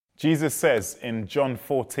Jesus says in John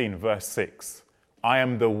 14, verse 6, I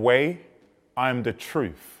am the way, I am the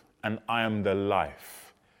truth, and I am the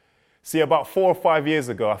life. See, about 4 or 5 years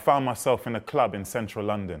ago, I found myself in a club in central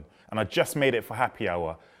London, and I just made it for happy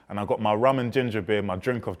hour, and I got my rum and ginger beer, my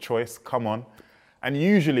drink of choice, come on. And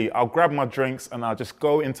usually I'll grab my drinks and I'll just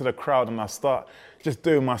go into the crowd and I'll start just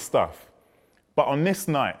doing my stuff. But on this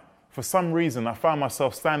night, for some reason, I found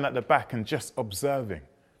myself standing at the back and just observing.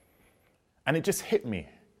 And it just hit me.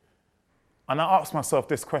 And I asked myself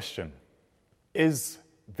this question: is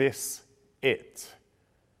this it?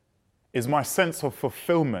 Is my sense of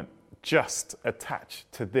fulfillment just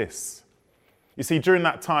attached to this? You see, during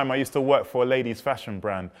that time, I used to work for a ladies' fashion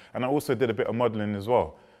brand, and I also did a bit of modeling as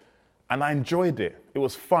well. And I enjoyed it. It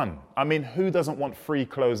was fun. I mean, who doesn't want free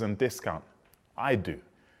clothes and discount? I do.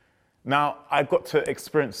 Now, I got to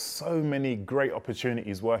experience so many great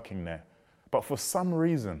opportunities working there, but for some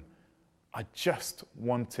reason, I just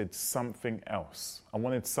wanted something else. I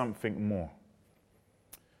wanted something more.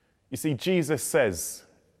 You see, Jesus says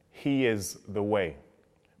he is the way,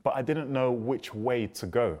 but I didn't know which way to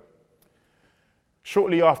go.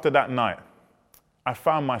 Shortly after that night, I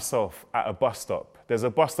found myself at a bus stop. There's a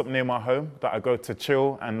bus stop near my home that I go to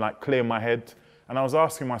chill and clear my head. And I was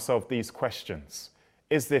asking myself these questions.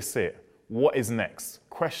 Is this it? What is next?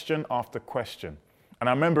 Question after question. And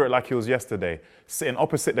I remember it like it was yesterday, sitting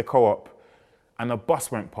opposite the co-op, and a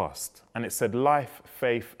bus went past and it said life,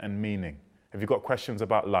 faith, and meaning. If you've got questions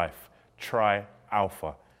about life, try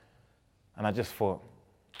Alpha. And I just thought,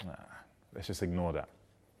 let's just ignore that.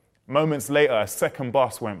 Moments later, a second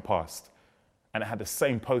bus went past and it had the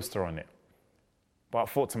same poster on it. But I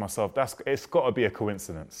thought to myself, it's got to be a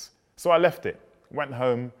coincidence. So I left it, went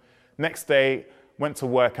home. Next day, went to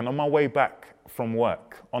work, and on my way back from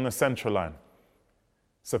work on the Central Line,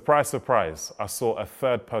 surprise, surprise, I saw a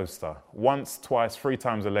third poster. Once, twice, 3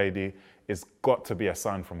 times a lady. It's got to be a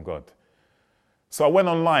sign from God. So I went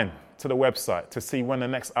online to the website to see when the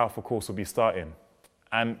next Alpha course will be starting.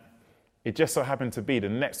 And it just so happened to be the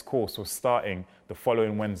next course was starting the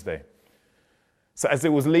following Wednesday. So as it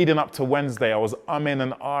was leading up to Wednesday, I was umming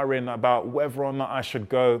and ahhing about whether or not I should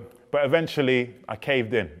go. But eventually, I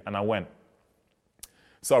caved in and I went.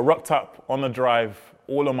 So I rocked up on the drive,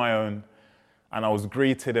 all on my own, and I was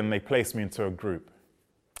greeted and they placed me into a group.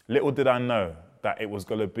 Little did I know that it was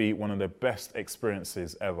going to be one of the best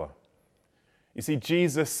experiences ever. You see,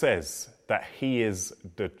 Jesus says that he is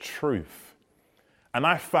the truth. And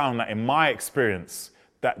I found that in my experience,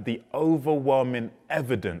 that the overwhelming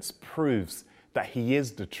evidence proves that he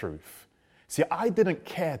is the truth. See, I didn't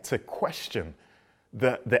care to question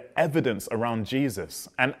the evidence around Jesus.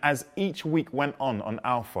 And as each week went on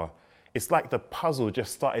Alpha, it's like the puzzle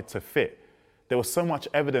just started to fit. There was so much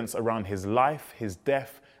evidence around his life, his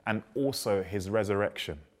death, and also his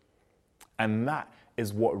resurrection. And that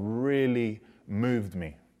is what really moved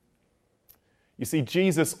me. You see,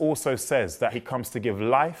 Jesus also says that he comes to give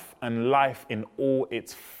life and life in all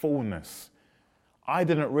its fullness. I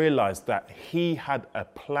didn't realize that he had a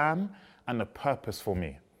plan and a purpose for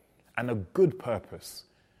me, and a good purpose.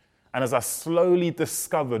 And as I slowly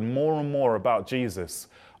discovered more and more about Jesus,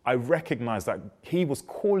 I recognized that he was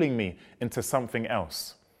calling me into something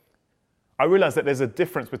else. I realized that there's a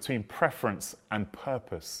difference between preference and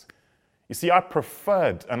purpose. You see, I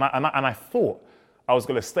preferred, and I thought I was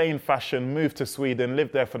going to stay in fashion, move to Sweden,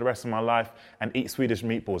 live there for the rest of my life, and eat Swedish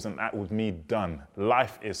meatballs, and that was me done.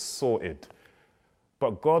 Life is sorted.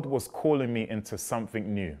 But God was calling me into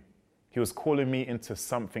something new. He was calling me into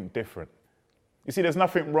something different. You see, there's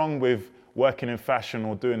nothing wrong with working in fashion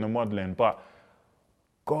or doing the modeling, but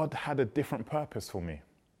God had a different purpose for me.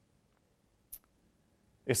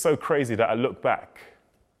 It's so crazy that I look back,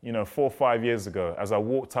 4 or 5 years ago, as I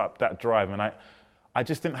walked up that drive, and I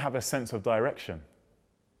just didn't have a sense of direction.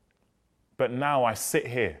 But now I sit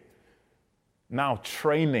here, now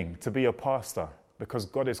training to be a pastor, because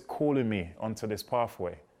God is calling me onto this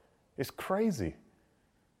pathway. It's crazy.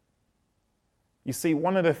 You see,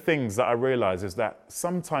 one of the things that I realize is that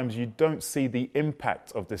sometimes you don't see the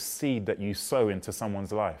impact of the seed that you sow into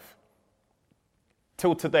someone's life.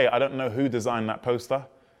 Till today, I don't know who designed that poster.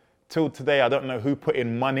 Till today, I don't know who put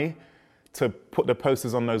in money to put the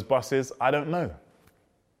posters on those buses. I don't know.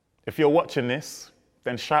 If you're watching this,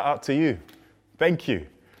 then shout out to you. Thank you.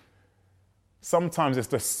 Sometimes it's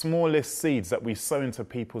the smallest seeds that we sow into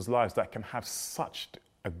people's lives that can have such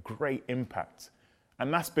a great impact.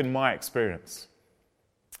 And that's been my experience.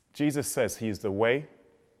 Jesus says he is the way,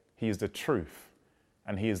 he is the truth,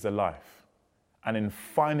 and he is the life. And in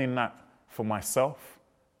finding that for myself,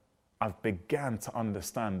 I've begun to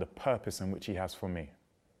understand the purpose in which he has for me.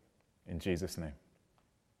 In Jesus' name.